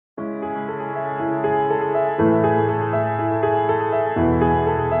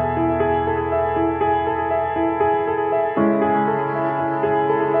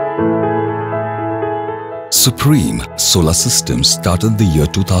Supreme Solar Systems, started the year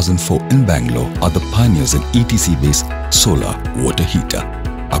 2004 in Bangalore, are the pioneers in ETC-based solar water heater.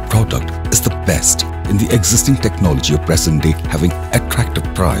 Our product is the best in the existing technology of present day, having attractive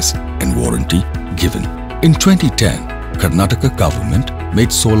price and warranty given. In 2010, Karnataka government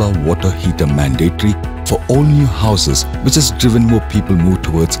made solar water heater mandatory for all new houses, which has driven more people move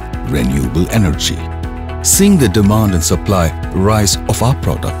towards renewable energy. Seeing the demand and supply rise of our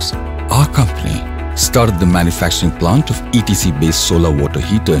products, our company started the manufacturing plant of ETC-based solar water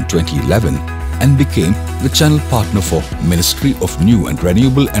heater in 2011 and became the channel partner for Ministry of New and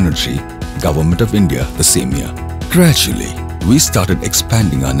Renewable Energy, Government of India the same year. Gradually, we started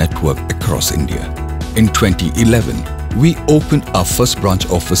expanding our network across India. In 2011, we opened our first branch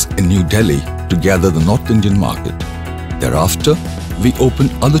office in New Delhi to gather the North Indian market. Thereafter, we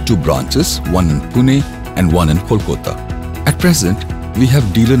opened other two branches, one in Pune and one in Kolkata. At present, we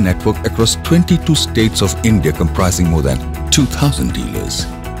have dealer network across 22 states of India comprising more than 2,000 dealers.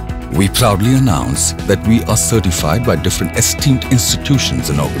 We proudly announce that we are certified by different esteemed institutions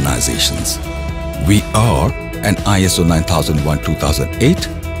and organizations. We are an ISO 9001-2008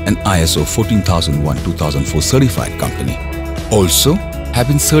 and ISO 14001-2004 certified company. Also have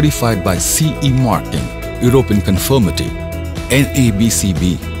been certified by CE marking, European Conformity,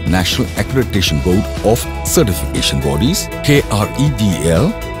 NABCB, National Accreditation Board of Certification Bodies,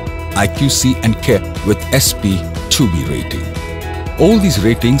 KREDL, IQC and CARE with SP2B rating. All these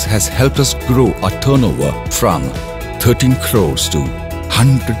ratings has helped us grow our turnover from 13 crores to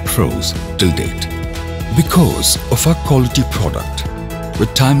 100 crores till date. Because of our quality product,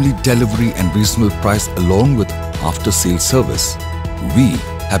 with timely delivery and reasonable price along with after-sales service, we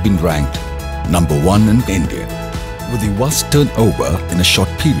have been ranked #1 in India. With a vast turnover in a short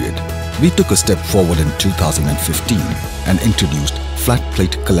period, we took a step forward in 2015 and introduced flat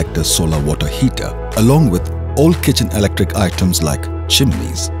plate collector solar water heater along with all kitchen electric items like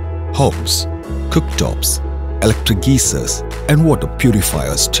chimneys, hobs, cooktops, electric geysers and water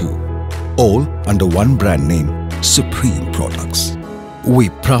purifiers too, all under one brand name, Supreme Products. We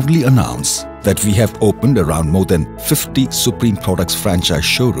proudly announce that we have opened around more than 50 Supreme Products franchise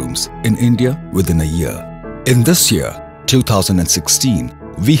showrooms in India within a year. In this year, 2016,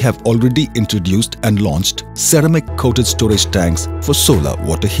 we have already introduced and launched ceramic coated storage tanks for solar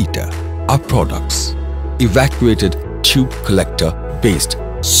water heater. Our products: evacuated tube collector based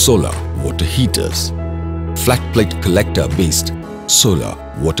solar water heaters, flat plate collector based solar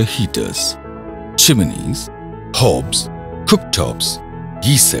water heaters, chimneys, hobs, cooktops,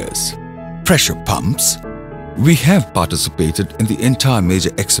 geysers, pressure pumps. We have participated in the entire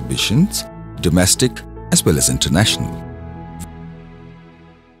major exhibitions, domestic as well as international.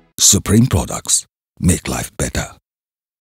 Supreme Products make life better.